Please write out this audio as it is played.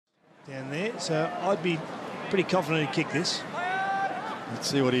down there, so I'd be pretty confident he'd kick this. Let's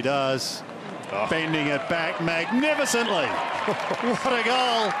see what he does. Bending it back magnificently. What a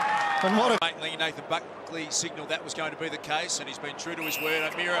goal. And what a... Nathan Buckley signalled that was going to be the case, and he's been true to his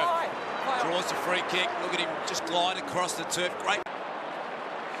word. O'Meara draws the free kick. Look at him just glide across the turf. Great.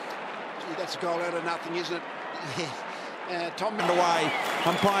 Gee, that's a goal out of nothing, isn't it? Tom away.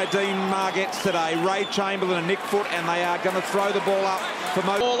 Umpire Dean Margetts today. Ray Chamberlain and Nick Foot, and they are going to throw the ball up for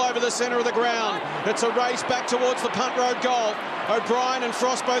all over the centre of the ground. It's a race back towards the punt road goal. O'Brien and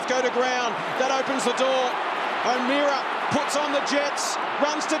Frost both go to ground. That opens the door. O'Meara puts on the jets,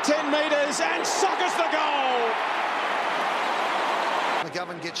 runs to 10 metres and sockets the goal.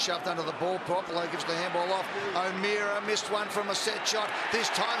 McGovern gets shoved under the ball. Popolo gives the handball off. O'Meara missed one from a set shot. This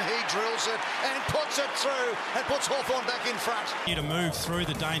time he drills it and puts it through and puts Hawthorn back in front. To move through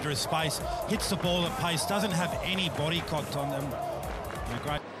the dangerous space, hits the ball at pace, doesn't have any body contact on them.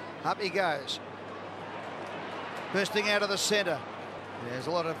 Great. Up he goes. Bursting out of the centre. There's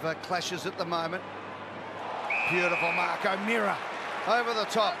a lot of clashes at the moment. Beautiful mark. O'Meara over the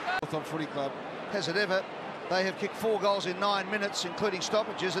top. Hawthorn Footy Club. Has it ever? They have kicked 4 goals in 9 minutes, including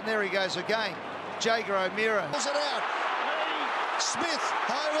stoppages, and there he goes again. Jaeger O'Meara pulls it out. Smith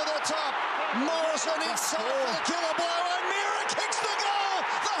over the top. Morrison inside for the killer blow. O'Meara kicks the goal.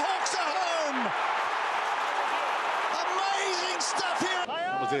 The Hawks are home. Amazing stuff here.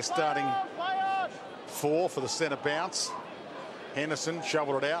 That was their starting 4 for the centre bounce. Henderson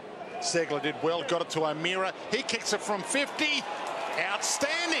shoveled it out. Segler did well, got it to O'Meara. He kicks it from 50.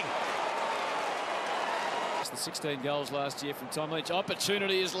 Outstanding. The 16 goals last year from Tom Leach.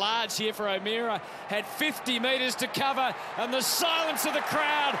 Opportunity is large here for O'Meara. Had 50 metres to cover, and the silence of the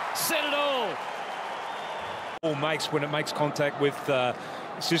crowd said it all. Ball makes when it makes contact with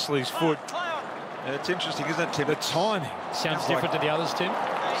Sicily's foot. It's interesting, isn't it, Tim? The timing sounds different to the others, Tim.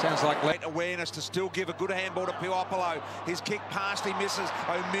 Sounds like late awareness to still give a good handball to Puopolo. His kick past, he misses.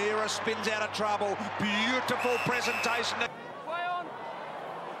 O'Meara spins out of trouble. Beautiful presentation.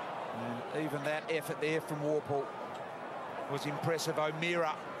 And even that effort there from Warple was impressive.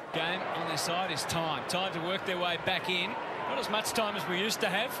 O'Meara. Game on their side is time. Time to work their way back in. Not as much time as we used to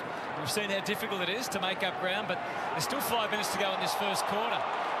have. We've seen how difficult it is to make up ground, but there's still 5 minutes to go in this first quarter.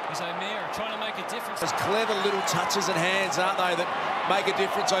 Is O'Meara trying to make a difference? Those clever little touches and hands, aren't they, that make a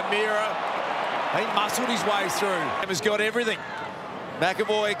difference. O'Meara, he muscled his way through. He's got everything.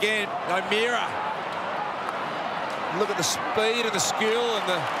 McAvoy again. O'Meara. Look at the speed and the skill and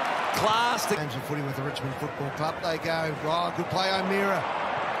the class. Games of footy with the Richmond Football Club. They go. Oh, good play, O'Meara.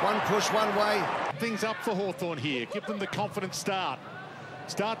 One push, one way. Things up for Hawthorn here. Give them the confident start.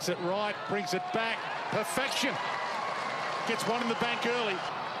 Starts it right, brings it back. Perfection. Gets one in the bank early.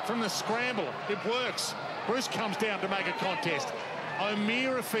 From the scramble, it works. Bruce comes down to make a contest.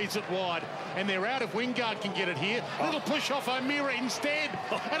 O'Meara feeds it wide, and they're out if Wingard can get it here. Little push off O'Meara instead,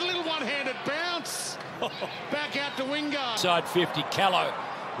 and a little one-handed bounce. Back out to Wingard. Side 50, Callow,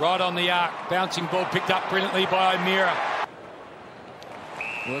 right on the arc. Bouncing ball picked up brilliantly by O'Meara.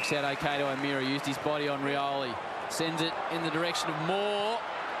 Works out okay to O'Meara, used his body on Rioli. Sends it in the direction of Moore.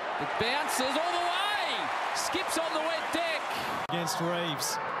 It bounces all the way. Skips on the wet deck. Against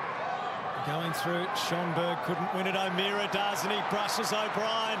Reeves. Going through, Schonberg couldn't win it. O'Meara does, and he brushes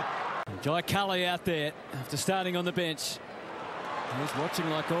O'Brien. Guy Cully out there after starting on the bench. He's watching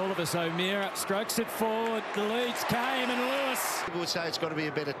like all of us. O'Meara strokes it forward. The leads came, and Lewis. People would say it's got to be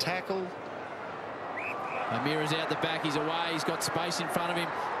a better tackle. O'Meara's out the back, he's away, he's got space in front of him.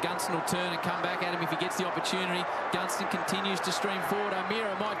 Gunston will turn and come back at him if he gets the opportunity. Gunston continues to stream forward.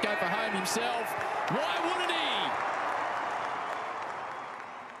 O'Meara might go for home himself. Why wouldn't he?